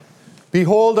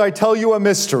Behold, I tell you a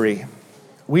mystery.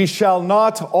 We shall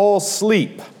not all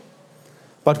sleep,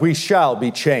 but we shall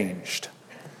be changed.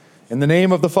 In the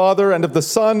name of the Father, and of the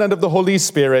Son, and of the Holy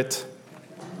Spirit.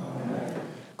 Amen.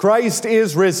 Christ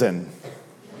is risen.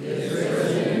 He is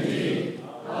risen indeed.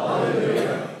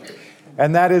 Hallelujah.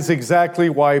 And that is exactly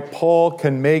why Paul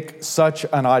can make such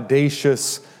an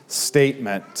audacious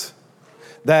statement,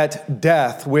 that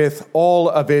death, with all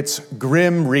of its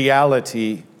grim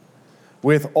reality,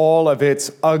 with all of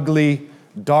its ugly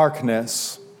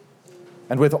darkness,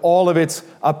 and with all of its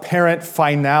apparent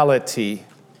finality,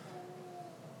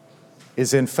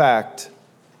 is in fact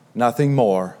nothing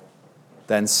more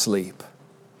than sleep.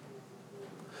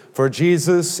 For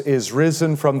Jesus is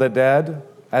risen from the dead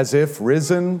as if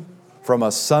risen from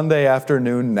a Sunday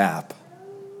afternoon nap.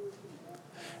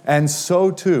 And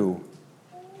so too,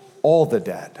 all the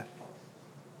dead.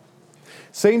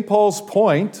 St. Paul's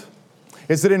point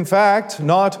is that in fact,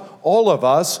 not all of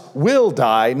us will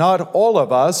die, not all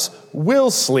of us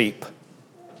will sleep.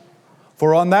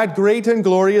 For on that great and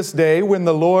glorious day when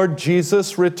the Lord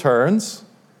Jesus returns,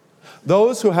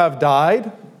 those who have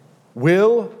died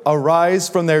will arise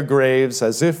from their graves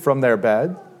as if from their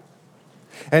bed,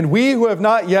 and we who have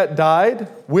not yet died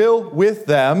will with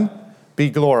them be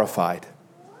glorified.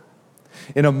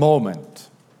 In a moment,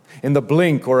 in the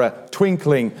blink or a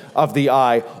twinkling of the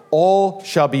eye, all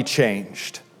shall be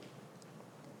changed.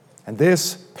 And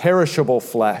this perishable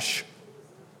flesh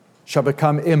shall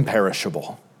become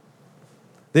imperishable.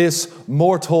 This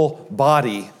mortal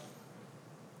body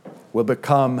will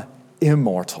become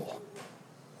immortal.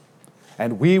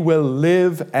 And we will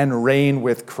live and reign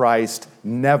with Christ,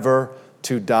 never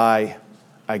to die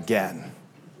again.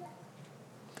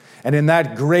 And in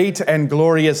that great and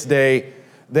glorious day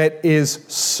that is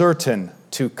certain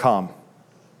to come,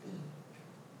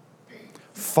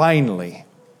 finally,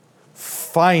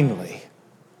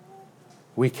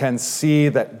 we can see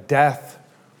that death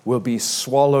will be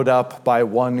swallowed up by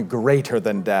one greater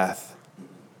than death.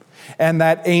 And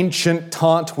that ancient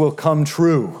taunt will come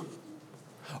true.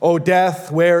 O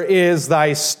death, where is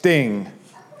thy sting?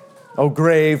 O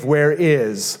grave, where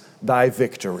is thy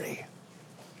victory?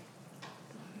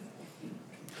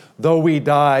 Though we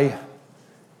die,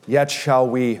 yet shall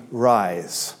we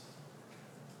rise,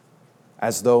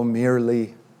 as though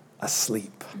merely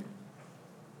asleep.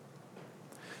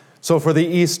 So for the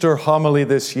Easter homily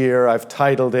this year, I've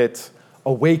titled it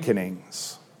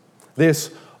Awakenings.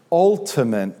 This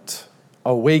ultimate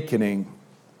awakening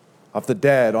of the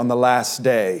dead on the last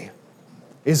day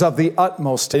is of the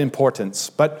utmost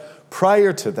importance. But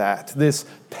prior to that, this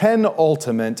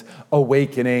penultimate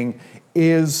awakening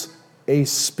is a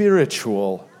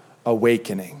spiritual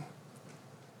awakening.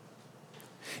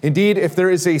 Indeed, if there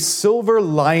is a silver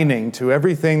lining to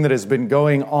everything that has been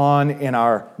going on in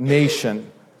our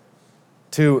nation,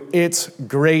 to its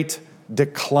great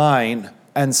decline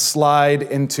and slide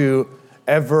into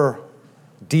ever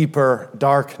deeper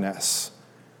darkness,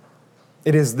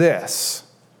 it is this: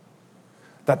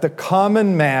 that the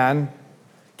common man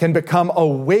can become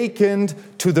awakened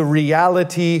to the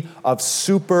reality of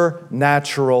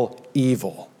supernatural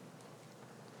evil.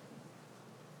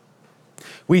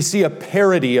 We see a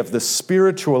parody of the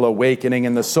spiritual awakening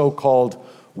in the so-called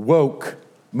woke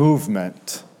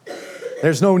movement.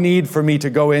 There's no need for me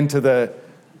to go into the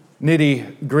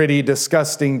nitty-gritty,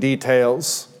 disgusting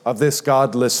details of this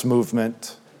godless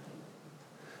movement,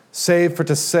 save for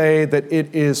to say that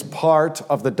it is part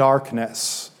of the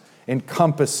darkness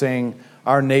encompassing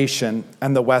our nation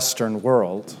and the Western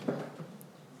world.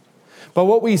 But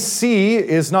what we see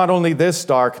is not only this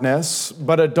darkness,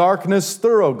 but a darkness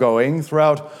thoroughgoing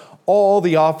throughout all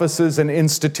the offices and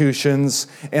institutions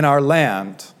in our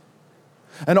land.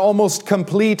 An almost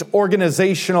complete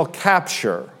organizational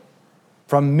capture,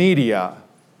 from media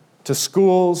to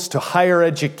schools to higher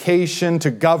education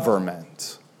to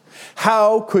government.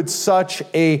 How could such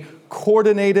a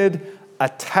coordinated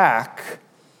attack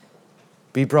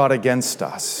be brought against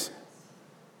us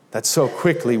that so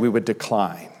quickly we would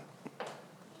decline?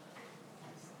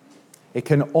 It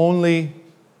can only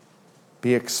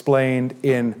be explained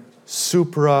in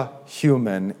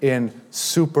suprahuman, in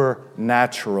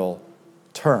supernatural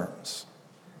terms.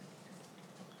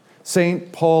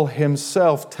 St. Paul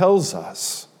himself tells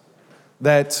us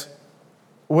that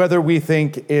whether we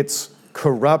think it's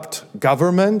corrupt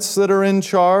governments that are in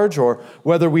charge, or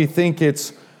whether we think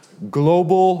it's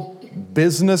global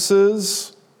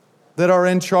businesses that are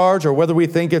in charge, or whether we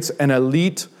think it's an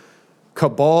elite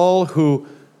cabal who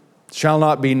shall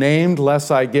not be named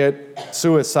lest I get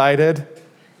suicided.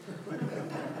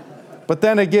 But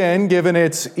then again, given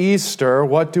it's Easter,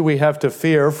 what do we have to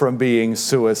fear from being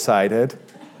suicided?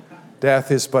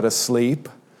 Death is but a sleep,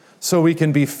 so we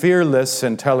can be fearless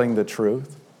in telling the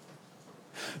truth.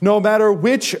 No matter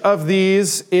which of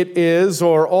these it is,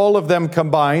 or all of them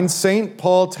combined, St.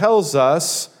 Paul tells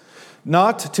us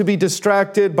not to be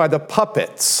distracted by the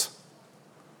puppets,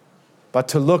 but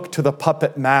to look to the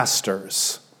puppet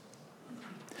masters.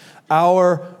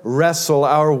 Our wrestle,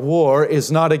 our war,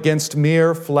 is not against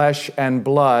mere flesh and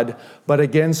blood, but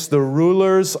against the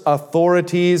rulers,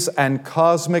 authorities, and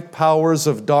cosmic powers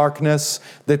of darkness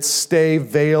that stay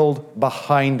veiled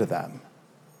behind them.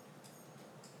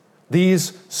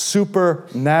 These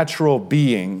supernatural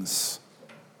beings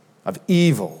of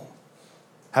evil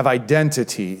have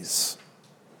identities,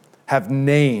 have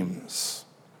names.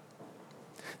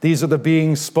 These are the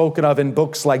beings spoken of in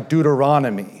books like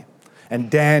Deuteronomy and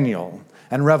Daniel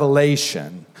and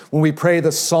Revelation. When we pray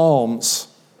the Psalms,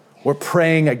 we're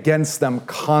praying against them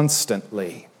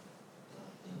constantly.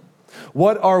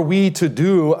 What are we to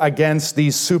do against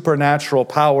these supernatural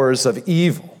powers of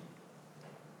evil?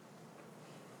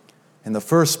 In the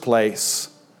first place,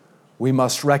 we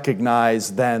must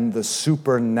recognize then the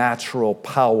supernatural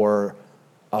power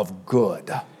of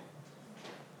good.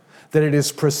 That it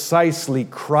is precisely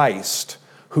Christ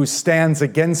who stands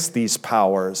against these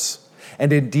powers,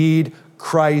 and indeed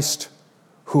Christ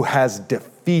who has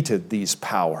defeated these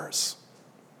powers.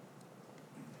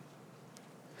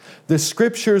 The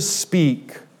Scriptures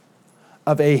speak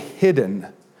of a hidden,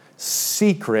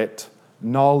 secret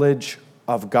knowledge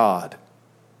of God.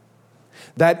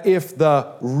 That if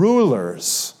the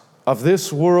rulers of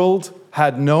this world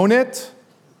had known it,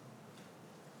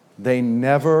 they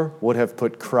never would have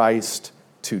put Christ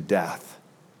to death.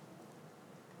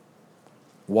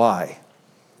 Why?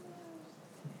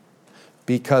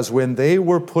 Because when they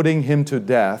were putting him to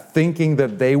death, thinking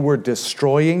that they were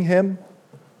destroying him,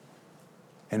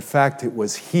 in fact, it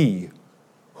was he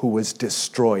who was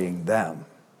destroying them.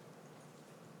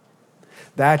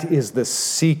 That is the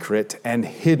secret and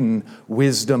hidden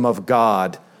wisdom of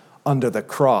God under the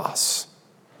cross.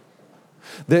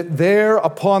 That there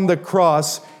upon the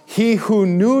cross, he who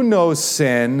knew no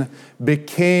sin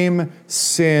became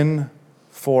sin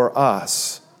for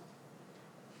us,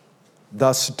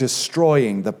 thus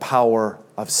destroying the power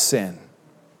of sin.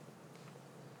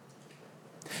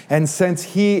 And since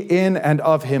he in and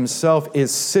of himself is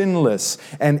sinless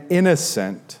and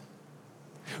innocent,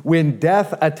 when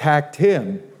death attacked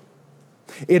him,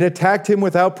 it attacked him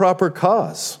without proper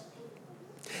cause.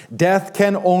 Death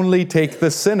can only take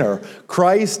the sinner.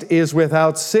 Christ is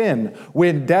without sin.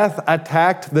 When death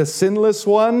attacked the sinless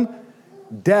one,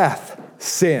 death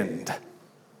sinned.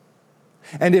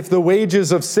 And if the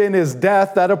wages of sin is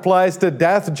death, that applies to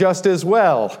death just as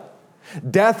well.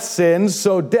 Death sins,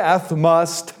 so death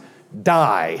must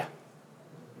die.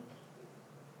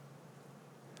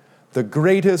 The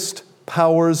greatest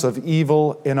powers of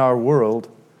evil in our world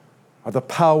are the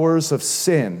powers of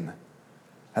sin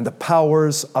and the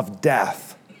powers of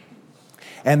death.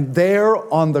 And there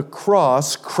on the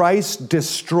cross, Christ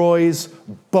destroys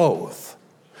both.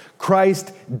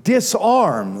 Christ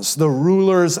disarms the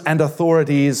rulers and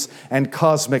authorities and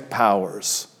cosmic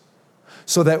powers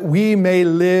so that we may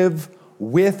live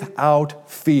without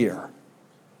fear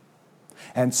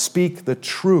and speak the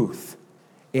truth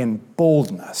in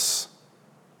boldness.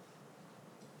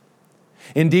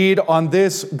 Indeed, on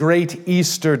this great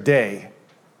Easter day,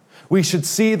 we should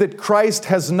see that Christ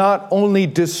has not only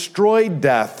destroyed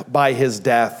death by his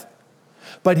death,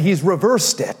 but he's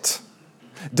reversed it.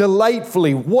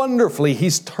 Delightfully, wonderfully,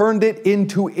 he's turned it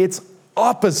into its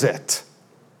opposite.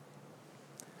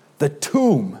 The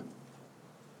tomb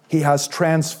he has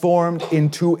transformed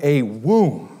into a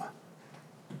womb.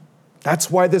 That's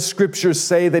why the Scriptures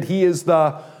say that he is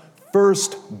the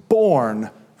firstborn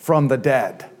from the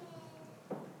dead.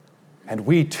 And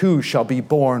we too shall be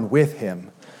born with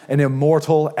him, an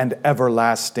immortal and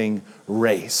everlasting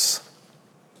race.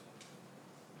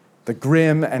 The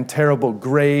grim and terrible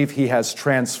grave he has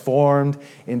transformed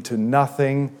into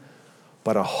nothing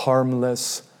but a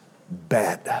harmless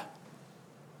bed.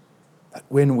 That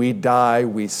when we die,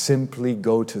 we simply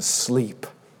go to sleep.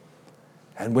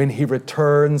 And when he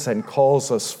returns and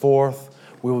calls us forth,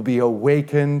 we will be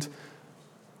awakened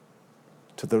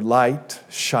to the light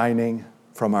shining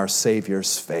from our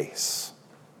Savior's face.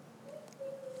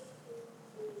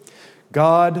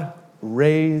 God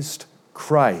raised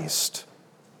Christ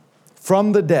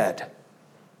from the dead,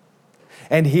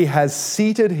 and he has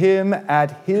seated him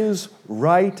at his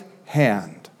right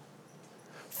hand,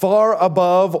 far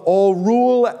above all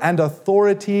rule and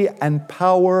authority and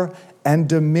power and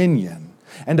dominion,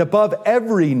 and above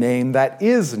every name that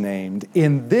is named,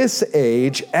 in this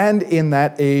age and in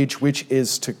that age which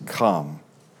is to come.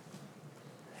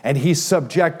 And he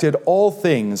subjected all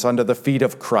things under the feet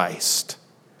of Christ.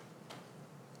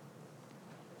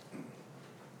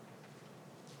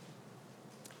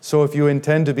 So if you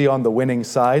intend to be on the winning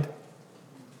side,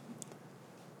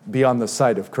 be on the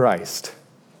side of Christ.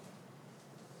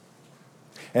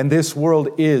 And this world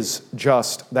is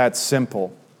just that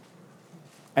simple.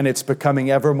 And it's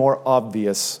becoming ever more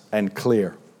obvious and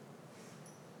clear.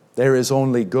 There is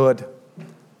only good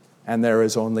and there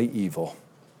is only evil.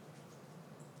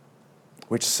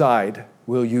 Which side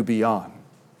will you be on?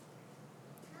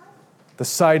 The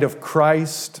side of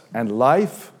Christ and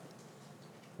life?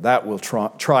 That will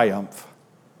triumph.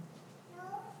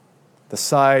 The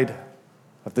side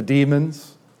of the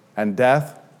demons and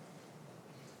death?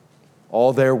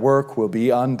 All their work will be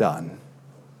undone.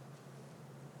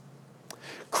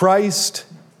 Christ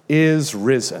is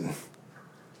risen.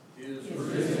 He is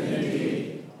risen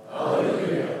indeed.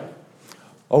 Hallelujah.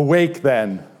 Awake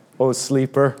then, O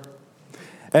sleeper,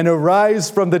 and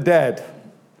arise from the dead,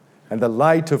 and the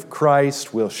light of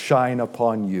Christ will shine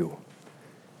upon you.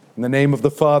 In the name of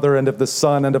the Father, and of the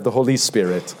Son, and of the Holy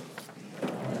Spirit.